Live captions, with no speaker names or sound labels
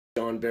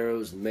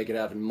Barrows, Make It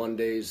Happen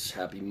Mondays.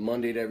 Happy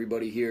Monday to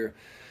everybody here.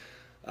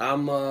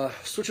 I'm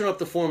switching up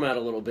the format a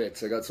little bit.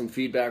 I got some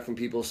feedback from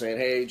people saying,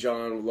 "Hey,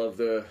 John, love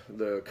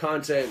the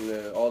content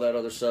and all that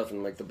other stuff,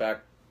 and like the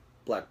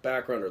black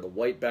background or the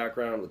white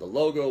background with the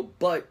logo,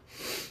 but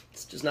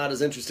it's just not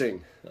as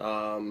interesting."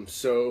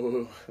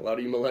 So a lot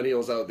of you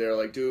millennials out there are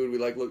like, "Dude, we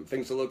like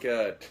things to look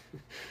at,"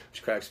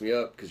 which cracks me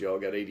up because you all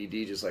got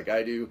ADD just like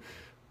I do.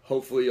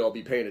 Hopefully I'll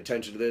be paying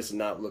attention to this and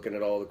not looking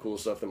at all the cool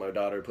stuff that my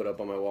daughter put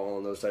up on my wall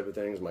and those type of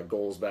things, my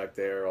goals back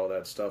there, all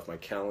that stuff, my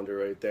calendar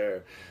right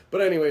there. But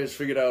anyways,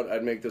 figured out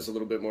I'd make this a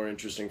little bit more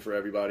interesting for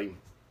everybody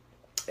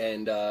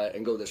and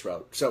go this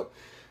route. So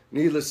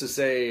needless to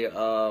say,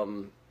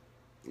 again,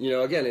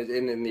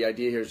 and the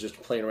idea here is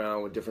just playing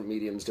around with different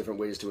mediums, different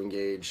ways to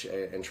engage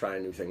and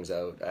trying new things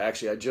out.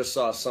 Actually, I just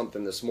saw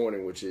something this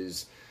morning, which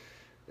is,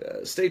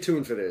 stay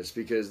tuned for this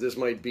because this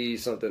might be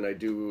something I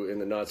do in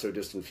the not so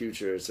distant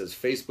future. It says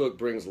Facebook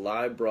brings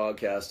live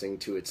broadcasting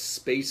to its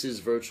Spaces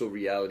virtual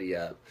reality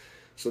app.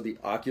 So the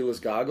Oculus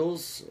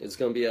goggles, it's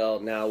going to be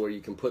out now where you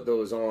can put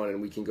those on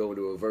and we can go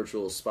into a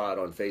virtual spot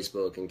on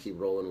Facebook and keep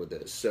rolling with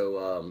this.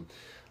 So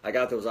I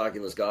got those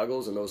Oculus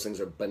goggles and those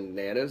things are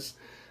bananas.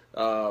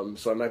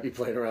 So I might be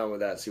playing around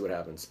with that, see what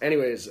happens.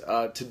 Anyways,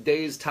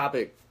 today's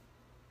topic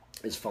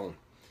is phone.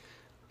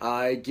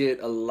 I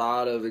get a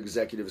lot of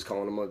executives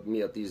calling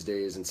me up these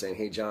days and saying,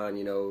 "Hey, John,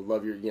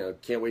 love your,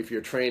 can't wait for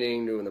your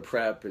training, doing the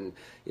prep and,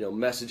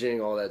 messaging,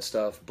 all that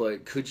stuff.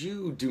 But could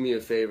you do me a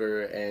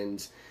favor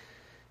and,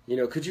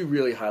 could you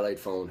really highlight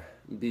phone?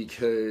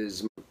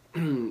 Because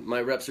my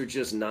reps are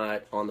just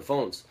not on the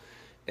phones."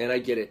 And I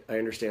get it. I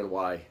understand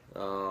why.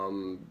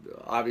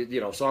 Obviously,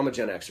 so I'm a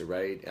Gen Xer,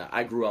 right?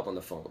 I grew up on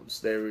the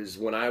phones.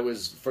 When I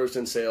was first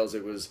in sales,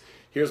 it was,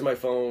 here's my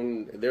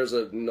phone, there's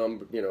a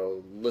number,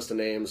 list of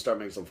names, start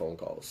making some phone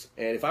calls.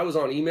 And if I was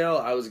on email,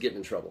 I was getting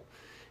in trouble.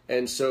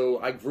 And so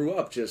I grew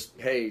up just,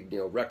 hey,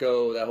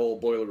 Reco, that whole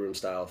boiler room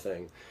style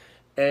thing.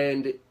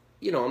 And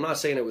I'm not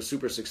saying it was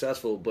super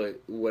successful,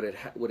 but what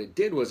it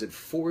did was it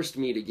forced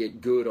me to get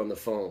good on the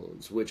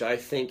phones, which I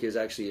think is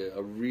actually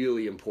a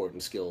really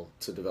important skill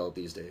to develop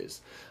these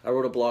days. I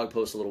wrote a blog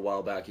post a little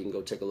while back. You can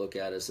go take a look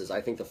at it. It says, "I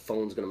think the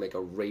phone's going to make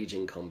a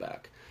raging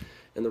comeback."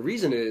 And the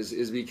reason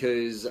is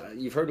because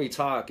you've heard me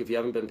talk. If you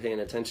haven't been paying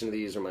attention to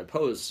these or my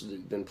posts,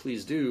 then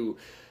please do,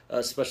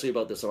 especially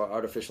about this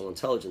artificial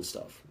intelligence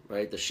stuff,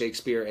 right? The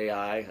Shakespeare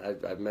AI,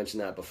 I've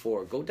mentioned that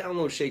before. Go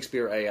download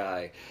Shakespeare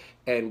AI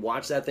and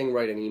watch that thing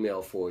write an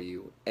email for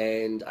you.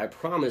 And I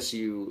promise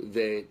you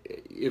that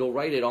it'll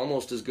write it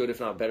almost as good, if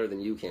not better, than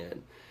you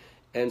can.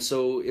 And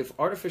so if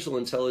artificial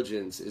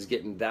intelligence is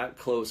getting that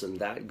close and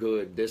that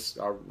good,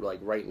 like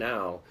right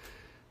now,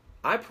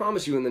 I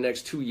promise you in the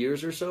next 2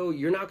 years or so,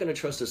 you're not going to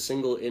trust a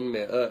single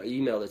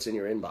email that's in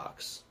your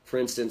inbox. For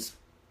instance,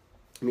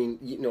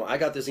 I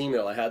got this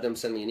email. I had them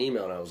send me an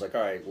email, and I was like,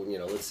 all right, well,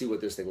 let's see what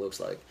this thing looks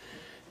like.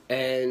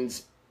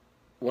 And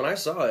when I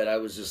saw it, I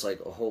was just like,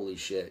 oh, holy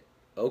shit.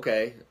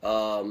 Okay,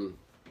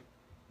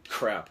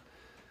 crap.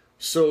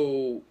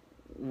 So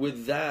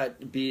with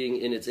that being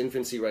in its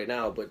infancy right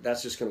now, but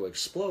that's just going to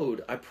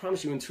explode, I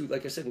promise you in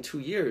 2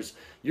 years,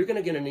 you're going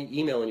to get an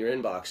email in your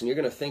inbox and you're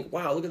going to think,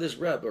 wow, look at this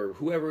rep or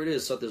whoever it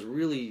is sent this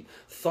really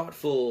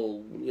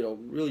thoughtful,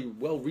 really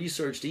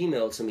well-researched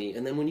email to me.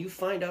 And then when you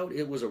find out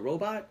it was a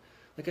robot,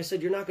 like I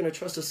said, you're not going to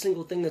trust a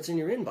single thing that's in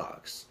your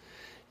inbox.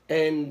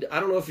 And I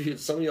don't know if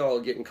some of y'all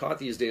are getting caught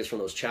these days from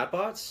those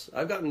chatbots.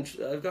 I've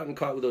gotten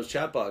caught with those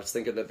chatbots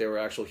thinking that they were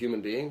actual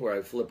human being, where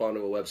I flip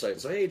onto a website and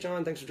say, "Hey,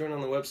 John, thanks for joining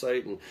on the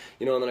website," and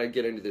and then I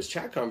get into this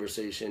chat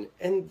conversation,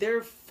 and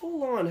they're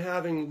full on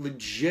having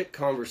legit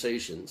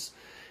conversations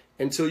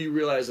until you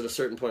realize at a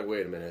certain point,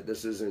 wait a minute,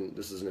 this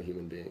isn't a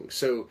human being.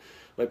 So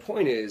my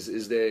point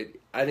is that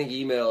I think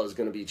email is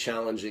going to be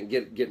challenging,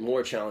 get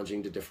more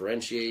challenging to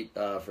differentiate,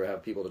 for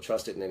have people to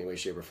trust it in any way,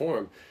 shape, or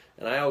form.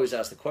 And I always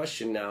ask the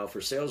question now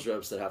for sales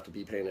reps that have to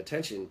be paying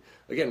attention,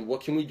 again,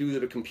 what can we do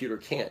that a computer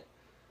can't?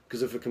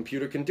 Because if a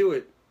computer can do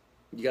it,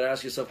 you got to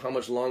ask yourself, how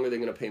much longer are they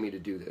going to pay me to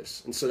do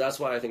this? And so that's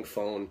why I think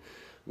phone,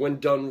 when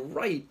done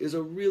right, is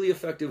a really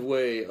effective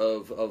way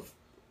of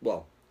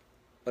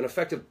an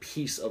effective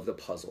piece of the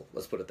puzzle.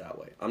 Let's put it that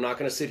way. I'm not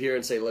going to sit here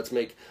and say, let's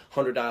make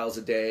 100 dials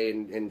a day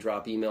and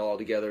drop email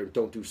altogether.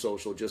 Don't do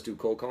social, just do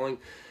cold calling.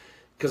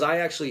 Because I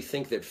actually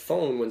think that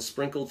phone, when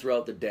sprinkled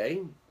throughout the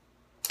day,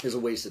 is a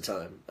waste of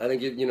time. I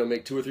think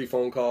make 2 or 3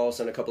 phone calls,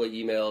 send a couple of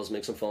emails,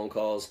 make some phone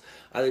calls.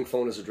 I think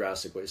phone is a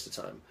drastic waste of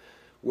time.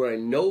 Where I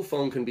know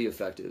phone can be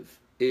effective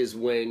is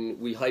when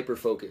we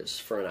hyper-focus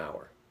for an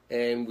hour.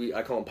 And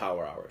I call them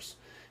power hours.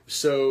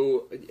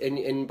 So,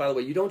 and by the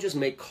way, you don't just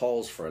make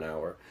calls for an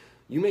hour.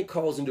 You make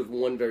calls into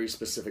one very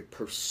specific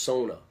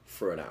persona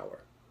for an hour.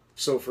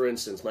 So for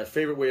instance, my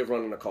favorite way of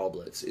running a call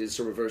blitz is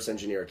to reverse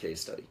engineer a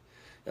case study.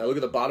 Now I look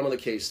at the bottom of the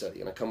case study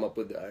and I come up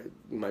with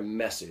my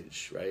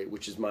message, right,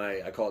 which is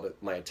I call it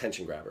my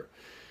attention grabber.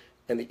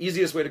 And the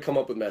easiest way to come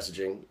up with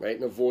messaging, right,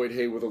 and avoid,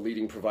 hey, we're the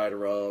leading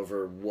provider of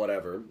or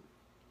whatever,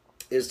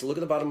 is to look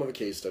at the bottom of a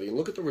case study and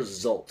look at the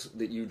result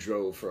that you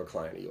drove for a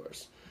client of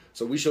yours.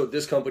 So we showed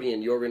this company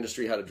in your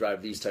industry how to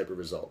drive these type of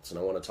results, and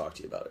I want to talk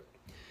to you about it.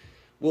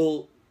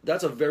 Well,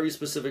 that's a very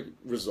specific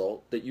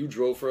result that you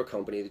drove for a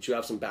company that you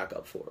have some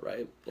backup for,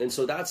 right? And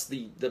so that's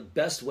the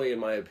best way, in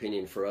my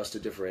opinion, for us to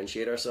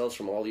differentiate ourselves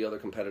from all the other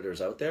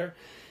competitors out there,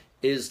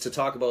 is to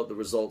talk about the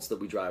results that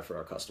we drive for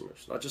our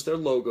customers. Not just their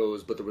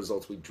logos, but the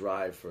results we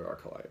drive for our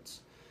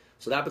clients.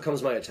 So that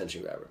becomes my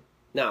attention grabber.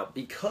 Now,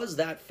 because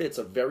that fits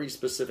a very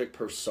specific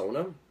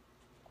persona,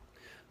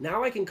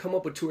 now I can come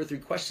up with 2 or 3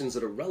 questions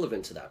that are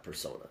relevant to that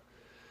persona.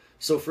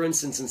 So for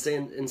instance,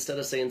 instead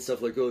of saying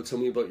stuff like, oh, tell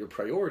me about your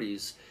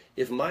priorities,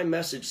 if my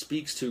message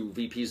speaks to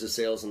VPs of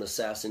sales in the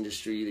SaaS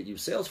industry that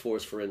use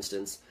Salesforce, for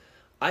instance,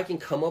 I can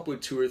come up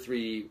with 2 or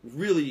 3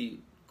 really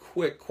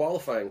quick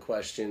qualifying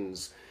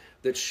questions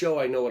that show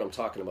I know what I'm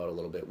talking about a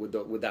little bit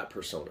with that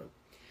persona.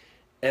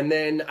 And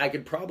then I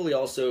could probably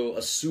also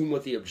assume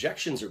what the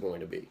objections are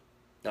going to be.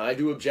 Now, I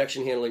do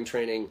objection handling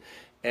training,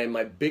 and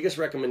my biggest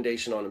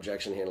recommendation on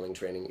objection handling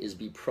training is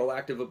be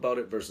proactive about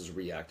it versus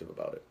reactive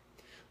about it.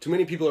 Too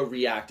many people are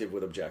reactive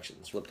with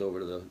objections. Flipped over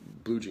to the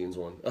blue jeans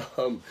one.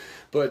 I'm,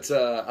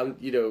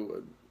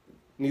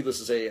 needless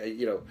to say,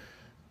 I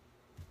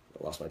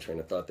lost my train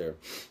of thought there.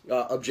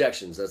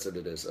 Objections, that's what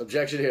it is.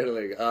 Objection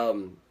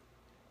handling.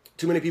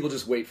 Too many people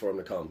just wait for them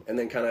to come and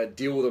then kind of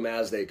deal with them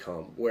as they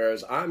come.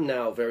 Whereas I'm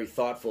now very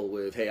thoughtful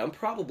with, hey, I'm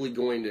probably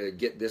going to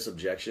get this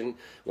objection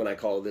when I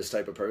call this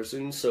type of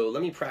person. So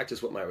let me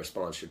practice what my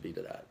response should be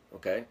to that,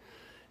 okay?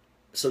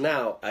 So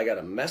now I got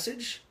a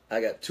message. I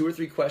got 2 or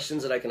 3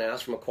 questions that I can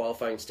ask from a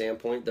qualifying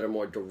standpoint that are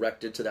more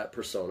directed to that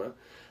persona.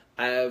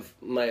 I have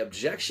my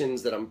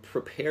objections that I'm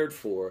prepared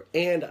for,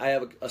 and I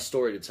have a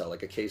story to tell,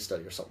 like a case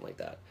study or something like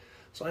that.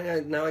 So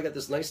now I got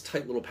this nice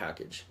tight little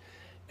package.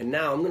 And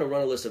now I'm going to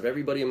run a list of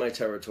everybody in my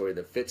territory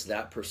that fits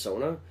that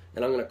persona,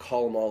 and I'm going to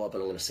call them all up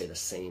and I'm going to say the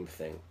same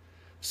thing.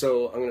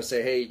 So I'm going to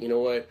say, hey, you know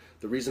what?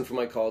 The reason for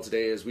my call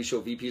today is we show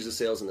VPs of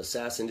sales in the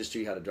SaaS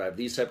industry how to drive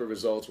these type of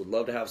results. Would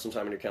love to have some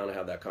time in your calendar to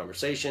have that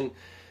conversation.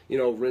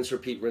 Rinse,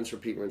 repeat, rinse,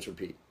 repeat, rinse,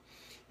 repeat.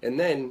 And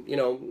then,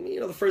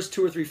 the first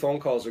 2 or 3 phone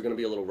calls are going to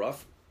be a little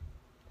rough.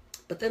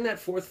 But then that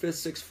 4th,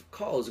 5th, 6th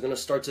call is going to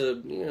start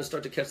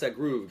to catch that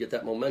groove, get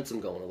that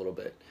momentum going a little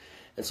bit.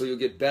 And so you'll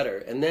get better.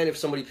 And then if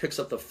somebody picks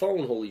up the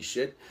phone, holy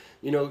shit,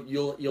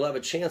 you'll have a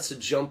chance to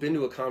jump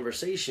into a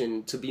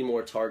conversation to be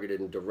more targeted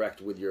and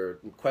direct with your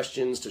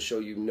questions to show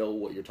you know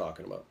what you're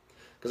talking about.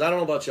 Because I don't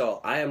know about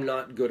y'all, I am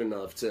not good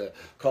enough to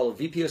call a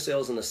VP of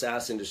sales in the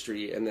SaaS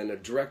industry and then a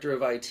director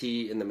of IT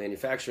in the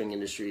manufacturing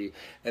industry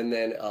and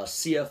then a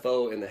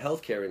CFO in the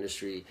healthcare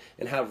industry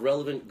and have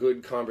relevant,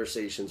 good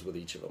conversations with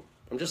each of them.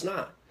 I'm just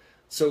not.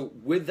 So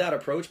with that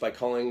approach, by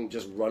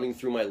just running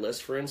through my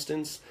list, for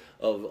instance,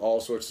 of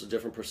all sorts of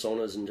different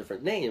personas and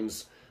different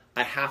names,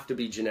 I have to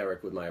be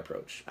generic with my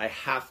approach. I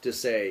have to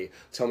say,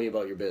 tell me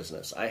about your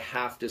business. I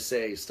have to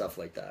say stuff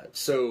like that.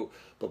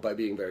 But by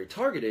being very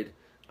targeted,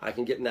 I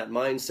can get in that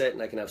mindset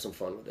and I can have some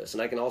fun with this.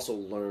 And I can also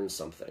learn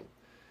something.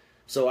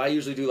 So I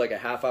usually do like a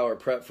half-hour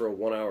prep for a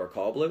 1-hour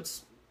call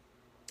blitz.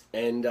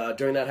 And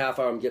during that half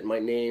hour, I'm getting my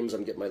names,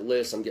 I'm getting my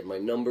lists, I'm getting my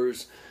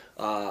numbers,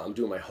 I'm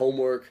doing my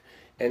homework.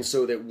 And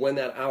so that when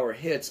that hour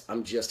hits,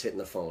 I'm just hitting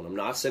the phone. I'm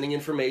not sending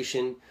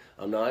information.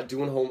 I'm not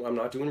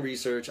doing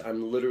research.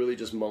 I'm literally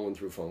just mowing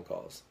through phone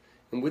calls.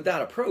 And with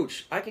that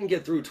approach, I can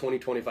get through 20,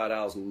 25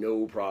 dials,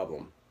 no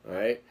problem. All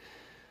right.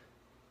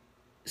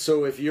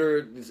 So if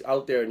you're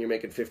out there and you're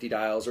making 50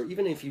 dials, or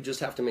even if you just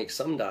have to make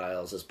some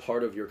dials as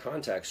part of your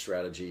contact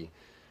strategy,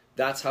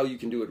 that's how you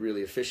can do it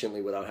really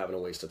efficiently without having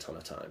to waste a ton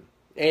of time.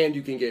 And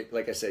you can get,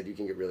 like I said, you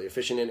can get really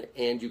efficient in it,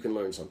 and you can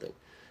learn something.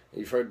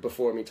 You've heard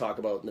before me talk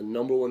about the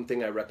number one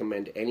thing I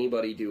recommend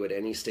anybody do at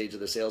any stage of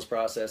the sales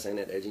process and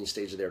at any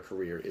stage of their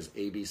career is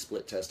A/B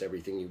split test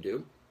everything you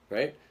do,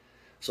 right?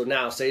 So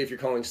now, say if you're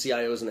calling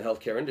CIOs in the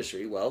healthcare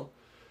industry, well,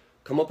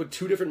 come up with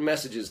 2 different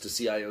messages to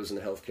CIOs in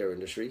the healthcare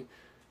industry.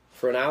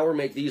 For an hour,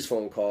 make these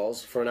phone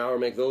calls. For an hour,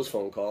 make those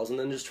phone calls, and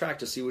then just track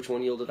to see which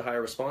one yielded a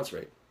higher response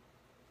rate.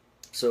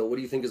 So what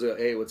do you think is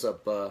hey, what's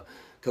up,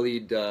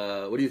 Khalid?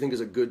 What do you think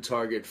is a good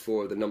target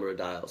for the number of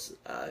dials?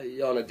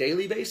 On a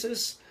daily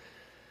basis,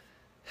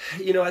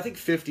 I think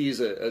 50 is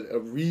a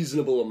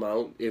reasonable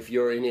amount if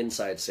you're in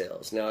inside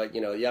sales. Now,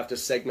 you have to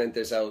segment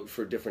this out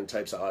for different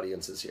types of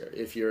audiences here.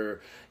 If you're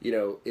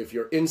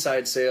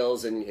inside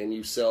sales and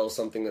you sell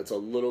something that's a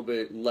little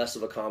bit less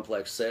of a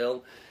complex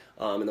sale,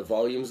 and the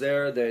volume's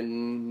there,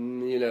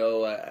 then,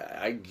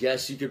 I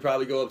guess you could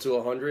probably go up to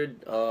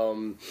 100.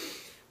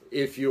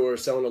 If you're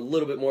selling a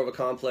little bit more of a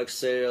complex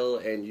sale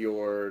and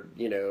you're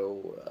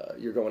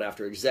going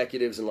after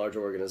executives in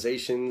larger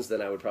organizations,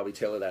 then I would probably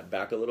tailor that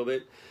back a little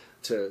bit.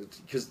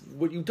 Because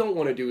what you don't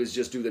want to do is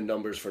just do the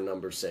numbers for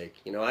numbers' sake.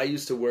 I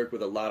used to work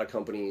with a lot of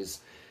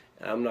companies.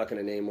 I'm not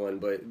going to name one,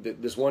 but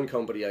this one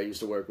company I used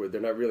to work with, they're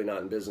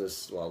not in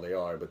business. Well, they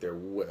are, but they're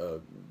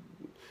a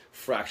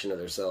fraction of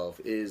themselves.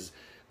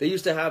 They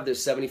used to have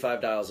this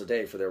 75 dials a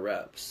day for their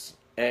reps.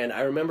 And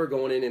I remember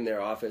going in their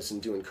office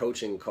and doing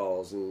coaching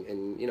calls,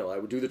 and I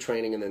would do the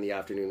training, and then the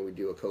afternoon we'd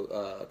do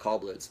a call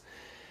blitz.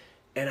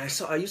 And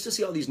I used to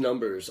see all these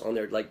numbers on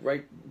their, like,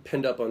 right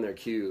pinned up on their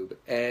cube.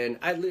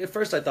 And at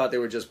first I thought they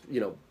were just,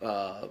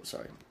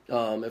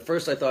 at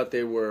first I thought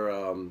they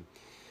were,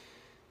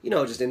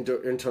 just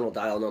internal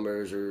dial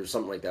numbers or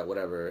something like that,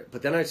 whatever.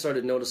 But then I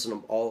started noticing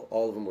them, all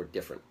of them were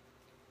different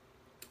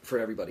for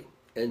everybody.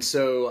 And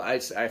so I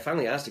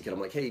finally asked a kid, I'm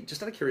like, hey,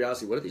 just out of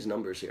curiosity, what are these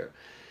numbers here?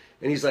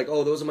 And he's like,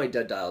 oh, those are my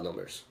dead dial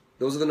numbers.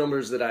 Those are the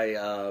numbers that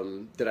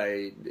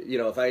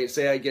if I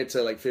say I get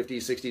to like 50,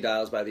 60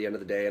 dials by the end of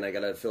the day and I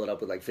got to fill it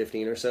up with like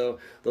 15 or so,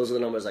 those are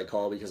the numbers I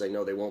call because I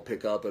know they won't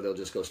pick up or they'll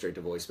just go straight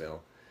to voicemail.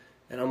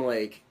 And I'm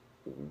like,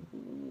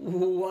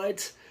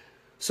 what?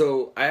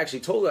 So I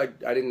actually told I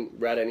didn't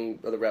rat any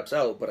of the reps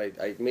out, but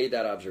I made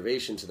that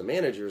observation to the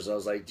managers. I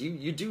was like,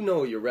 you do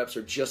know your reps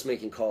are just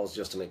making calls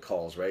just to make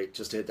calls, right?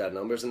 Just to hit that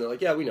numbers. And they're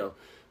like, yeah, we know.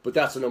 But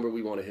that's the number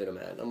we want to hit them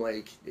at. I'm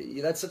like,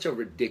 that's such a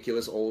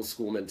ridiculous old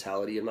school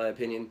mentality, in my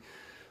opinion.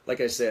 Like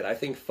I said, I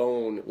think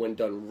phone, when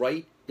done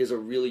right, is a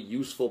really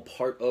useful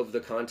part of the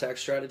contact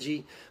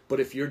strategy. But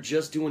if you're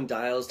just doing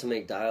dials to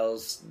make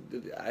dials,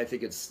 I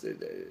think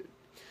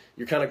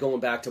you're kind of going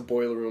back to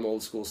boiler room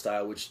old school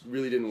style, which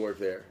really didn't work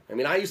there. I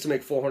mean, I used to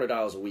make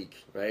 $400 a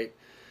week, right?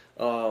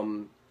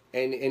 And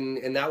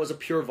that was a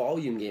pure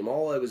volume game.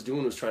 All I was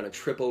doing was trying to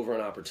trip over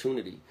an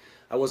opportunity.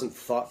 I wasn't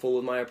thoughtful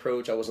with my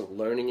approach. I wasn't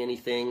learning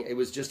anything. It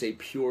was just a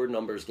pure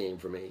numbers game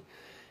for me.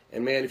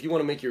 And man, if you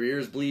want to make your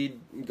ears bleed,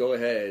 go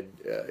ahead.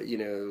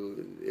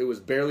 It was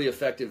barely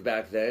effective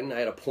back then. I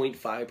had a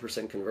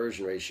 0.5%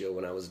 conversion ratio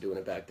when I was doing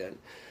it back then.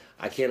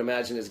 I can't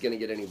imagine it's going to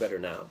get any better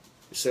now.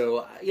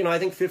 So, I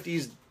think 50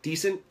 is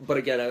decent, but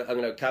again, I'm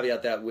going to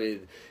caveat that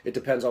with it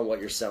depends on what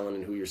you're selling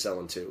and who you're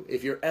selling to.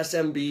 If you're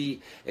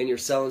SMB and you're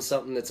selling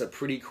something that's a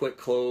pretty quick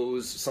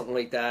close, something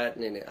like that,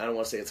 and I don't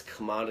want to say it's a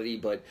commodity,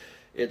 but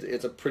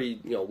it's a pretty,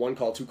 one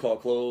call, two call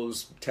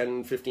close,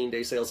 10,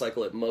 15-day sales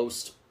cycle at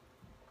most,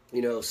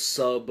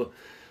 sub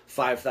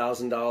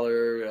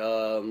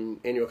 $5,000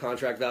 annual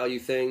contract value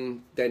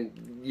thing, then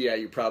yeah,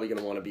 you're probably going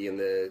to want to be in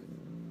the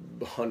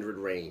 100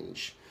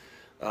 range.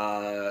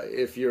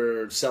 If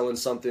you're selling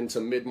something to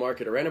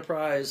mid-market or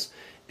enterprise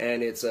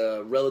and it's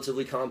a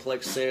relatively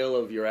complex sale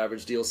of your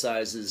average deal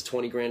size is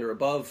 20 grand or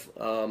above,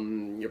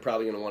 you're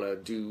probably going to want to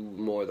do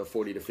more of the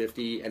 40 to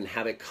 50 and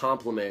have it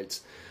complement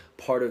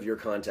part of your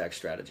contact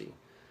strategy.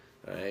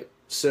 All right.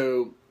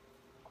 So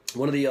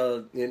one of the,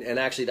 and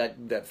actually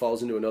that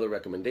falls into another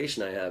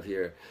recommendation I have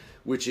here,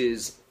 which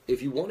is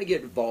if you want to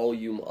get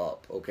volume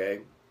up,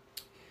 okay,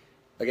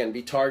 again,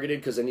 be targeted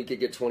because then you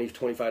could get $20,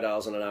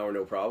 $25 an hour,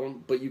 no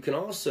problem. But you can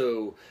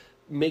also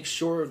make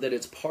sure that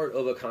it's part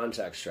of a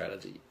contact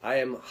strategy. I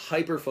am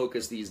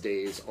hyper-focused these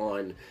days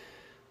on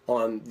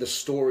the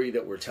story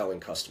that we're telling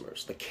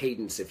customers, the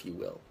cadence, if you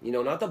will.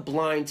 Not the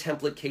blind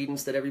template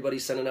cadence that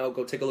everybody's sending out.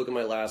 Go take a look at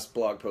my last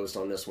blog post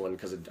on this one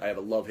because I have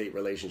a love-hate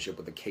relationship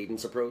with the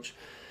cadence approach.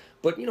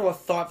 But, a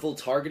thoughtful,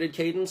 targeted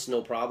cadence,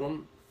 no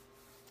problem.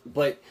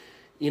 But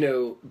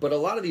a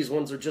lot of these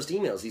ones are just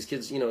emails. These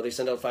kids, they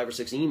send out 5 or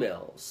 6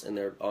 emails and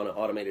they're on an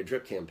automated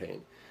drip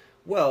campaign.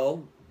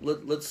 Well,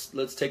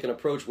 let's take an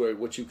approach where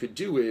what you could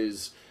do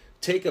is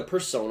take a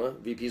persona,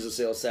 VPs of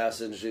sales,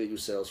 SaaS industry that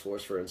use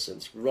Salesforce, for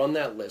instance, run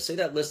that list. Say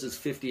that list is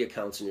 50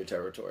 accounts in your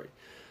territory.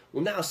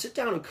 Well, now sit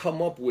down and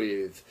come up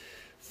with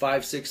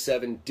 5, 6,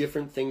 7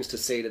 different things to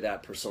say to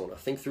that persona.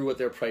 Think through what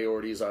their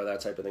priorities are,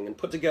 that type of thing, and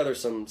put together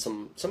some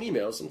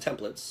emails, some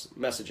templates,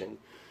 messaging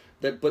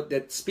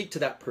that speak to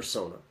that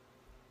persona.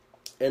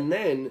 And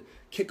then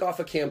kick off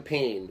a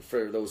campaign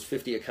for those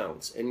 50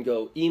 accounts and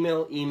go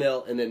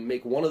email, and then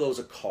make one of those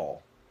a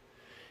call.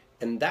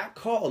 And that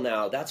call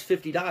now, that's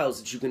 50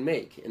 dials that you can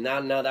make. And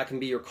now that can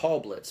be your call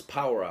blitz,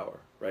 power hour,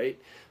 right?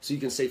 So you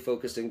can stay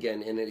focused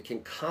again, and it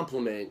can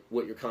complement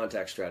what your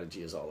contact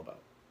strategy is all about,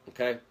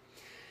 okay?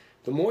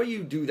 The more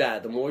you do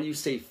that, the more you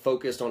stay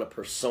focused on a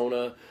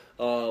persona,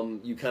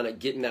 you kind of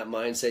get in that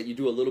mindset. You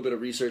do a little bit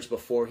of research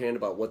beforehand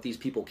about what these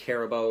people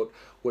care about,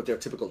 what their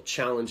typical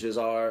challenges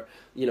are.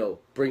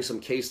 Bring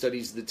some case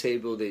studies to the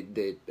table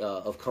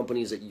of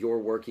companies that you're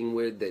working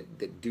with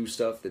that do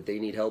stuff that they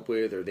need help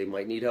with or they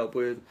might need help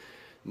with.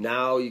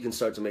 Now you can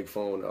start to make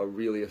phone a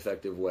really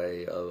effective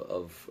way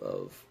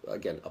of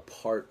again, a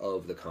part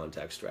of the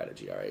contact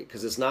strategy, all right?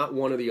 Because it's not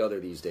one or the other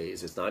these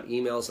days. It's not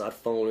email, it's not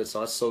phone, it's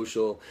not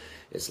social,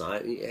 it's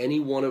not any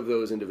one of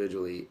those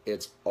individually.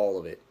 It's all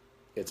of it.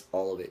 It's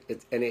all of it.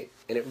 And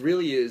it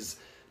really is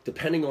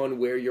depending on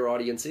where your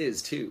audience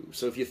is too.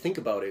 So if you think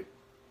about it,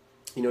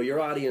 your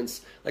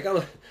audience, like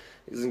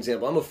as an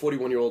example, I'm a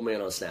 41-year-old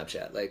man on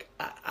Snapchat. Like,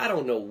 I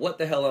don't know what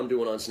the hell I'm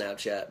doing on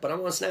Snapchat, but I'm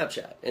on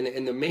Snapchat.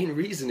 And the main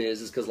reason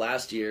is because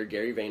last year,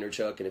 Gary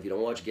Vaynerchuk, and if you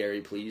don't watch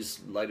Gary,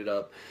 please light it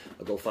up.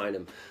 I'll go find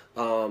him.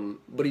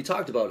 But he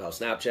talked about how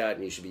Snapchat,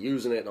 and you should be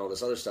using it and all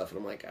this other stuff. And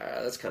I'm like,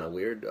 that's kind of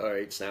weird. All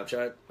right,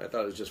 Snapchat. I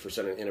thought it was just for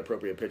sending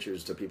inappropriate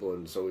pictures to people,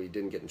 and so he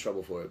didn't get in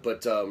trouble for it.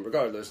 But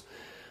regardless,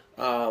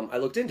 I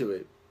looked into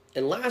it.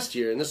 And last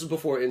year, and this was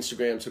before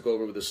Instagram took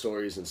over with the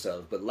stories and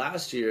stuff, but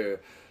last year,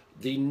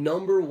 the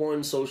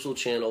 #1 social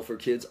channel for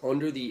kids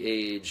under the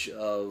age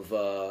of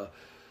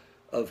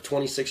of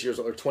 26 years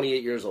old or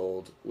 28 years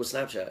old was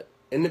Snapchat.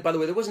 And then, by the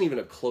way, there wasn't even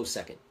a close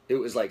second. It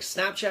was like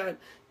Snapchat,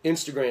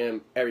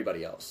 Instagram,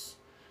 everybody else.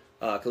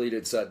 Khalid,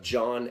 it's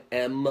John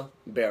M.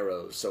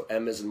 Barrows. So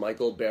M as in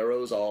Michael,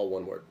 Barrows, all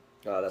one word.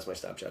 That's my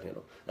Snapchat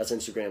handle. That's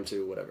Instagram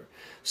too, whatever.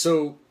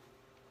 So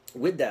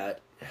with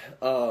that,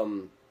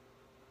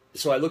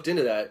 so I looked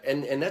into that,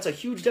 and that's a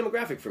huge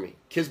demographic for me.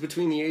 Kids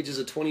between the ages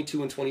of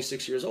 22 and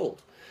 26 years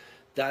old.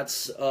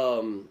 That's,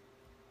 or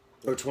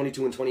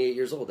 22 and 28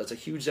 years old. That's a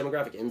huge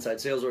demographic. Inside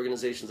sales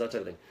organizations, that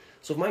type of thing.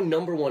 So if my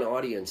number one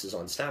audience is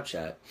on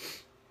Snapchat,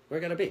 where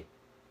I gotta be?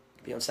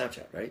 Be on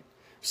Snapchat, right?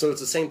 So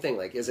it's the same thing.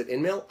 Like, is it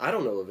in-mail? I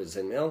don't know if it's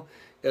in-mail.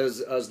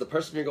 Does the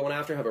person you're going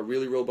after have a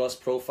really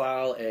robust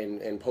profile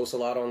and post a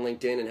lot on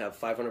LinkedIn and have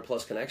 500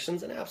 plus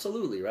connections? And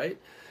absolutely, right?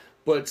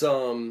 But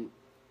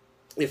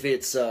if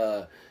it's,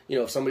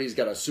 if somebody's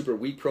got a super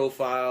weak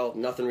profile,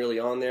 nothing really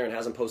on there and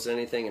hasn't posted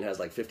anything and has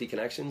like 50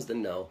 connections,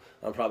 then no,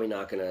 I'm probably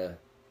not going to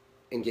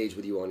engage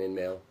with you on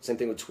in-mail. Same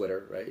thing with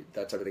Twitter, right?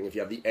 That type of thing. If you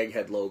have the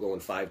egghead logo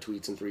and 5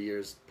 tweets in 3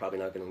 years, probably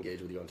not going to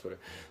engage with you on Twitter.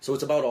 So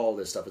it's about all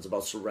this stuff. It's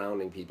about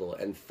surrounding people,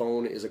 and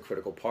phone is a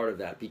critical part of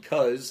that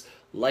because,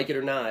 like it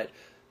or not,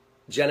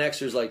 Gen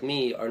Xers like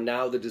me are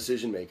now the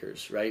decision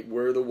makers, right?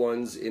 We're the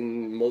ones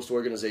in most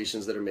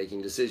organizations that are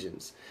making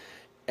decisions.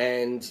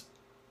 And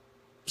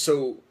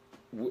so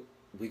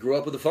we grew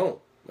up with a phone.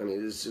 I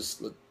mean, it's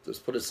just, let's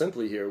put it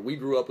simply here. We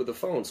grew up with a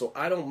phone, so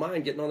I don't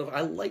mind getting on the phone.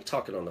 I like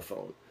talking on the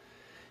phone.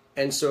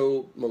 And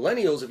so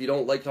millennials, if you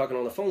don't like talking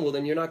on the phone, well,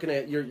 then you're not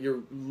gonna, you're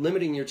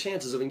limiting your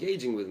chances of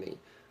engaging with me.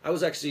 I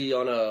was actually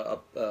on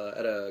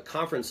at a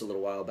conference a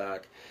little while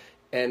back,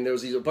 and there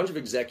was a bunch of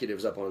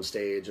executives up on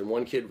stage, and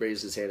one kid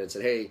raised his hand and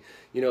said, hey,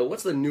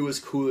 what's the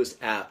newest, coolest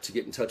app to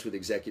get in touch with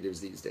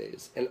executives these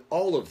days? And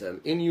all of them,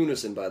 in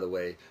unison, by the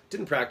way,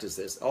 didn't practice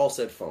this, all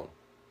said phone,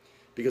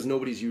 because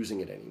nobody's using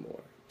it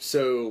anymore.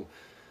 So,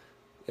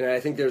 I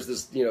think there's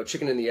this,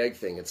 chicken and the egg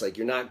thing. It's like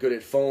you're not good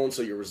at phone,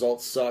 so your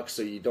results suck,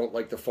 so you don't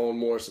like the phone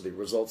more, so the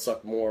results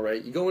suck more,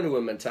 right? You go into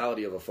a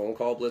mentality of a phone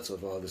call blitz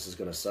of, oh, this is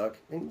going to suck.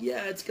 And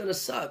yeah, it's going to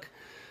suck.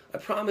 I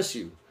promise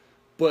you.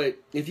 But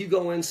if you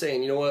go in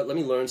saying, you know what, let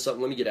me learn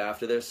something, let me get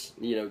after this,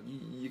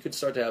 you could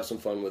start to have some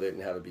fun with it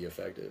and have it be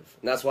effective.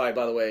 And that's why,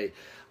 by the way,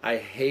 I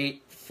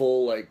hate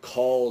full,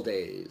 call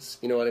days.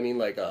 You know what I mean?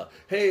 Like,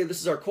 hey,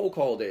 this is our cold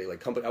call day.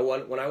 Like,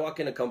 when I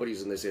walk into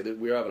companies and they say that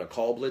we're having a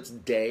call blitz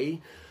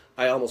day,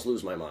 I almost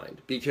lose my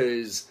mind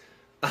because,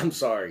 I'm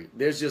sorry,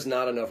 there's just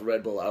not enough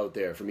Red Bull out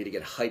there for me to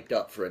get hyped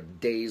up for a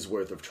day's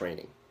worth of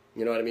training.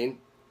 You know what I mean?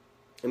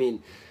 I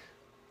mean,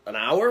 an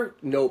hour,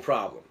 no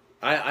problem.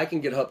 I can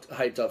get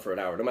hyped up for an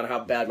hour. No matter how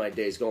bad my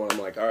day's going, I'm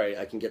like, all right,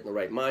 I can get in the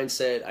right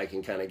mindset. I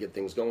can kind of get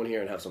things going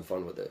here and have some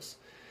fun with this.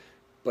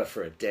 But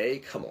for a day,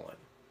 come on.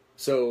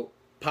 So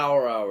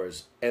power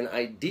hours, and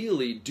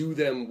ideally do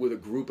them with a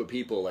group of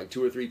people, like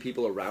 2 or 3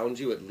 people around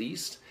you at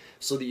least,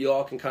 so that you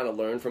all can kind of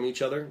learn from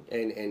each other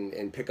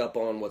and pick up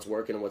on what's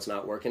working and what's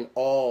not working,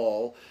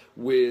 all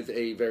with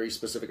a very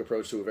specific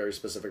approach to a very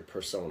specific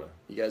persona.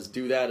 You guys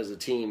do that as a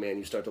team, man,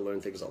 you start to learn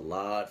things a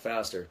lot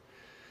faster.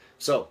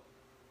 So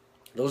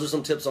those are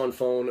some tips on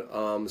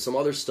phone. Some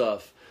other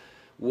stuff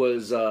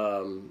was,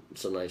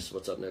 so nice,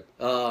 what's up, Nick?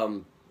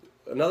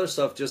 Another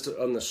stuff just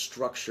on the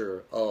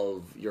structure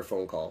of your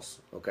phone calls,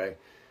 okay?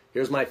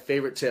 Here's my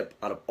favorite tip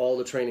out of all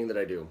the training that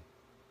I do.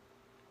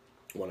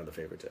 One of the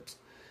favorite tips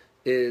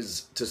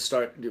is to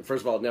start,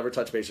 first of all, never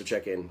touch base or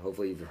check in.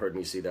 Hopefully you've heard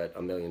me say that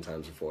a million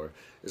times before.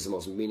 It's the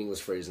most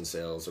meaningless phrase in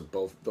sales, or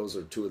both. Those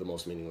are 2 of the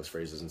most meaningless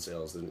phrases in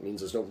sales. It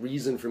means there's no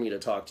reason for me to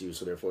talk to you,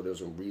 so therefore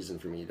there's no reason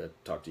for me to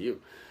talk to you.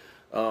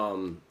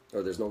 Or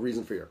there's no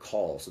reason for your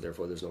call, so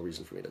therefore there's no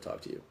reason for me to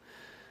talk to you.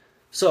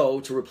 So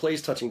to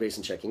replace touching base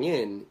and checking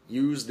in,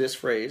 use this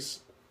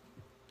phrase,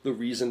 the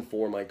reason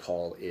for my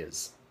call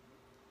is.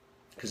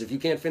 Because if you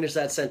can't finish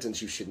that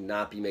sentence, you should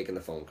not be making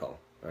the phone call,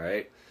 all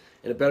right?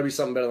 And it better be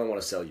something better than I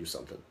want to sell you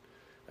something.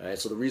 All right,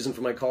 so the reason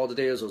for my call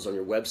today is I was on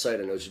your website.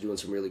 I know you're doing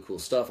some really cool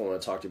stuff. I want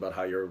to talk to you about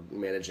how you're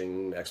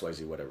managing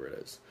XYZ, whatever it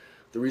is.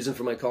 The reason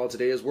for my call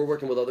today is we're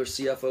working with other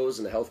CFOs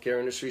in the healthcare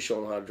industry,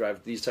 showing them how to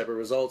drive these type of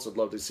results. I'd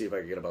love to see if I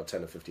could get about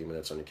 10 to 15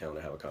 minutes on your calendar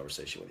to have a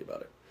conversation with you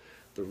about it.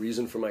 The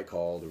reason for my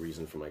call, the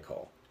reason for my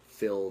call.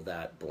 Fill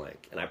that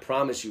blank. And I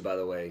promise you, by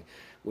the way,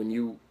 when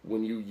you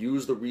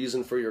use the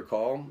reason for your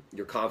call,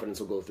 your confidence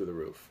will go through the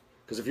roof.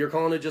 Because if you're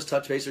calling to just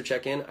touch base or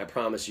check in, I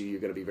promise you,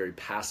 you're going to be very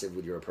passive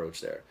with your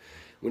approach there.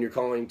 When you're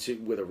calling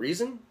with a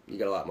reason, you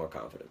get a lot more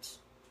confidence.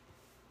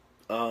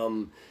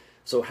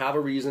 So have a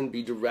reason,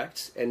 be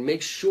direct, and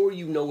make sure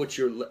you know what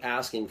you're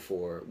asking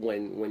for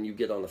when you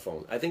get on the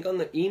phone. I think on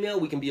the email,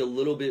 we can be a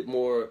little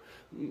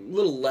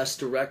less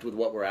direct with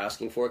what we're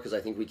asking for, because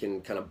I think we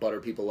can kind of butter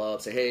people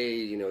up, say, hey,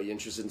 you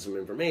interested in some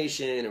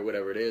information or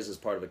whatever it is as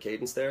part of a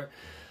cadence there.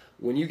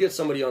 When you get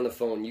somebody on the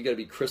phone, you got to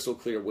be crystal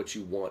clear what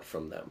you want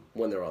from them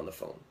when they're on the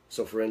phone.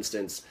 So for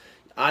instance,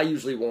 I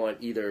usually want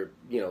either,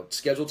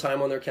 schedule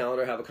time on their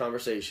calendar, have a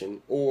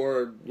conversation,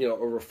 or, a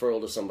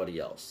referral to somebody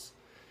else.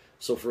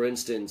 So for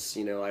instance,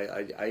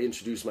 I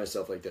introduce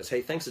myself like this.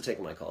 Hey, thanks for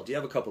taking my call. Do you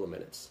have a couple of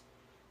minutes?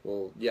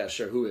 Well, yeah,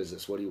 sure. Who is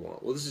this? What do you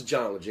want? Well, this is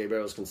John with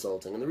Barrows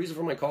Consulting. And the reason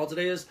for my call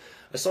today is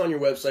I saw on your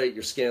website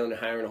you're scaling and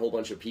hiring a whole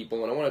bunch of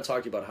people, and I want to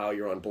talk to you about how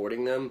you're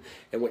onboarding them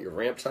and what your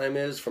ramp time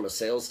is from a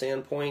sales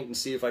standpoint, and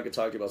see if I could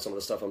talk to you about some of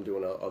the stuff I'm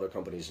doing at other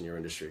companies in your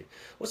industry.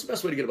 What's the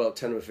best way to get about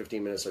 10 to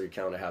 15 minutes of your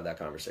calendar to have that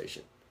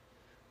conversation?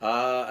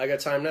 I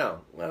got time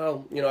now.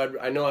 Well,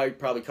 I know I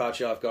probably caught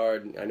you off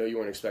guard. I know you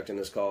weren't expecting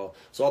this call,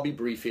 so I'll be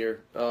brief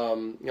here.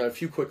 A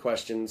few quick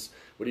questions.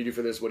 What do you do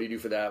for this? What do you do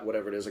for that?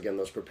 Whatever it is. Again,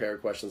 those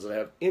prepared questions that I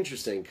have.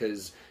 Interesting,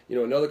 because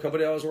another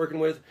company I was working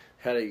with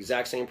had the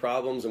exact same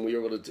problems, and we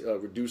were able to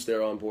reduce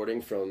their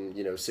onboarding from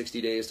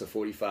 60 days to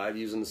 45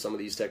 using some of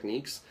these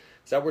techniques.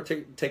 Is that worth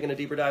taking a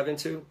deeper dive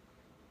into?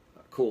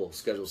 Cool.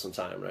 Schedule some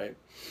time, right?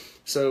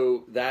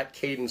 So that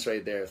cadence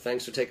right there.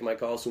 Thanks for taking my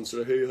call. So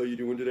instead of, hey, how you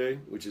doing today?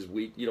 Which is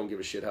weak. You don't give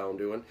a shit how I'm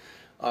doing.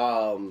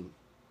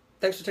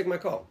 Thanks for taking my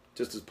call.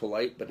 Just as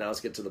polite, but now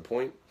let's get to the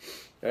point.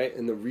 All right.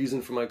 And the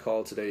reason for my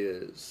call today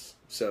is,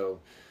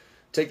 so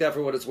take that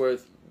for what it's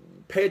worth.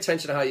 Pay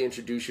attention to how you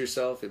introduce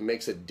yourself. It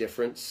makes a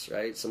difference,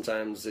 right?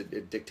 Sometimes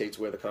it dictates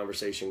where the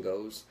conversation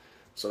goes.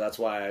 So that's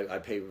why I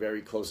pay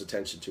very close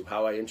attention to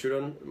how I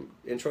intro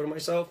to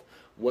myself.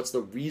 What's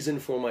the reason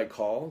for my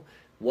call?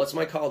 What's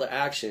my call to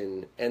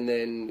action? And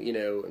then,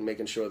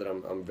 making sure that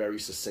I'm very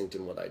succinct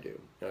in what I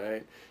do. All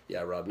right?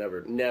 Yeah, Rob,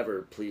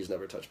 please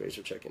never touch base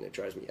or check in. It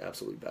drives me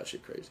absolutely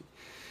batshit crazy.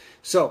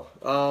 So,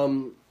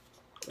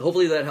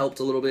 hopefully that helped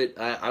a little bit.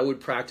 I would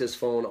practice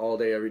phone all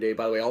day, every day.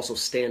 By the way, also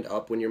stand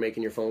up when you're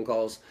making your phone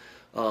calls.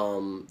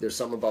 There's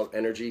something about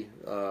energy,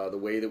 the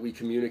way that we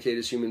communicate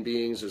as human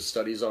beings. There's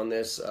studies on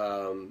this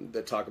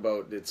that talk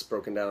about, it's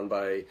broken down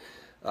by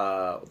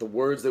the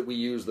words that we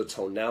use, the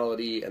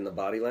tonality, and the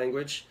body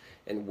language.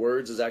 And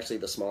words is actually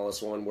the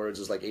smallest one. Words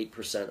is like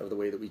 8% of the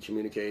way that we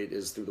communicate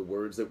is through the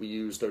words that we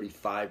use.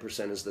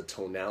 35% is the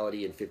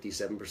tonality, and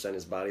 57%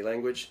 is body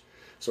language.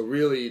 So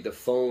really, the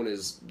phone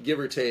is, give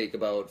or take,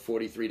 about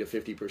 43 to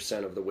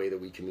 50% of the way that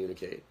we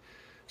communicate.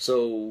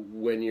 So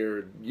when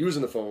you're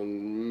using the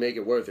phone, make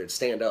it worth it.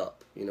 Stand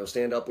up.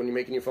 Stand up when you're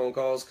making your phone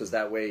calls, because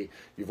that way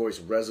your voice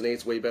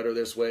resonates way better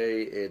this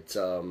way. It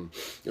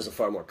is a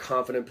far more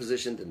confident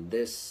position than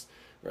this.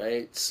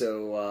 Right?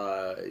 So,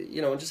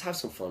 and just have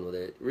some fun with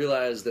it.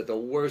 Realize that the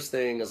worst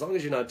thing, as long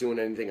as you're not doing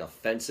anything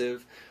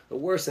offensive, the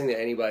worst thing that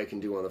anybody can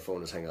do on the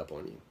phone is hang up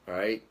on you. All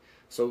right?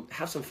 So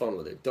have some fun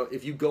with it.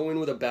 If you go in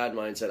with a bad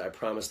mindset, I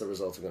promise the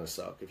results are going to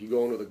suck. If you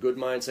go in with a good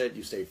mindset,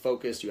 you stay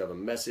focused, you have a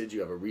message, you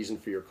have a reason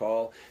for your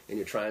call, and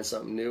you're trying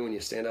something new, and you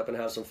stand up and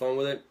have some fun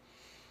with it,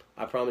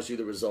 I promise you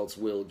the results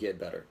will get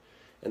better.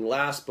 And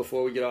last,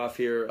 before we get off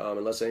here,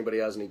 unless anybody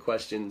has any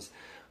questions,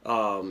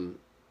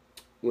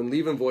 when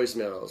leaving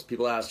voicemails,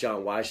 people ask,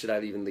 John, why should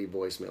I even leave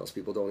voicemails?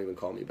 People don't even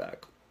call me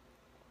back.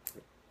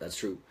 That's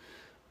true.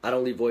 I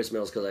don't leave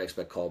voicemails because I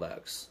expect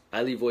callbacks.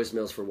 I leave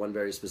voicemails for one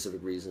very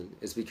specific reason.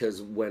 It's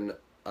because when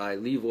I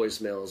leave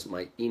voicemails,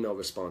 my email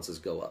responses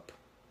go up.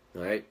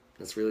 All right?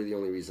 That's really the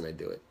only reason I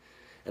do it.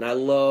 And I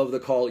love the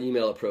call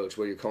email approach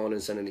where you're calling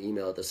and sending an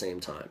email at the same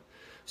time.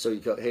 So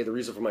you go, hey, the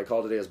reason for my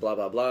call today is blah,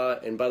 blah, blah.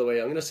 And by the way,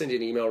 I'm going to send you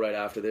an email right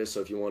after this.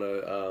 So if you want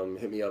to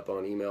hit me up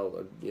on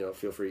email,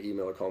 feel free to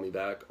email or call me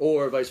back.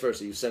 Or vice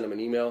versa. You send them an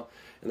email,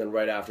 and then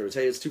right afterwards,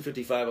 hey, it's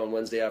 2:55 on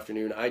Wednesday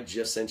afternoon. I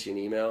just sent you an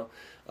email.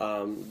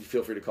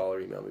 Feel free to call or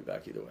email me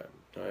back either way.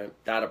 All right.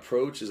 That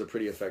approach is a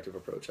pretty effective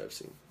approach I've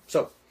seen.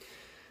 So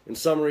in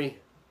summary,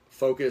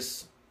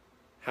 focus,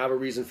 have a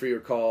reason for your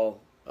call,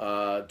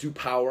 do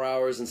power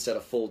hours instead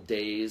of full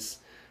days,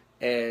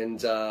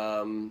 and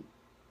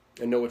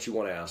know what you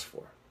want to ask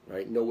for,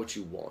 right? Know what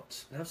you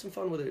want. And have some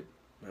fun with it,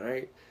 all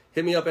right?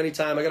 Hit me up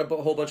anytime. I got a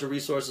whole bunch of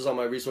resources on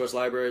my resource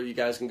library you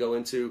guys can go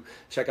into,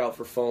 check out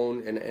for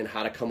phone and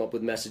how to come up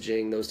with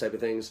messaging, those type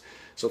of things.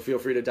 So feel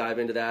free to dive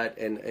into that.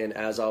 And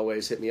as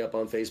always, hit me up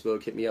on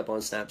Facebook, hit me up on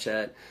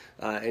Snapchat.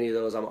 Any of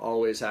those, I'm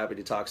always happy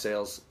to talk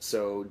sales.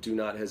 So do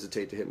not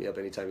hesitate to hit me up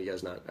anytime you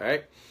guys not, all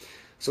right?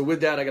 So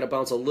with that, I got to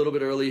bounce a little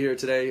bit early here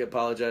today.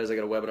 Apologize. I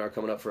got a webinar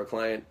coming up for a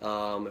client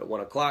at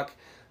 1 o'clock.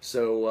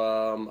 So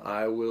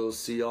I will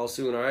see y'all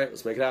soon, all right?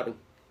 Let's make it happen.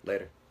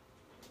 Later.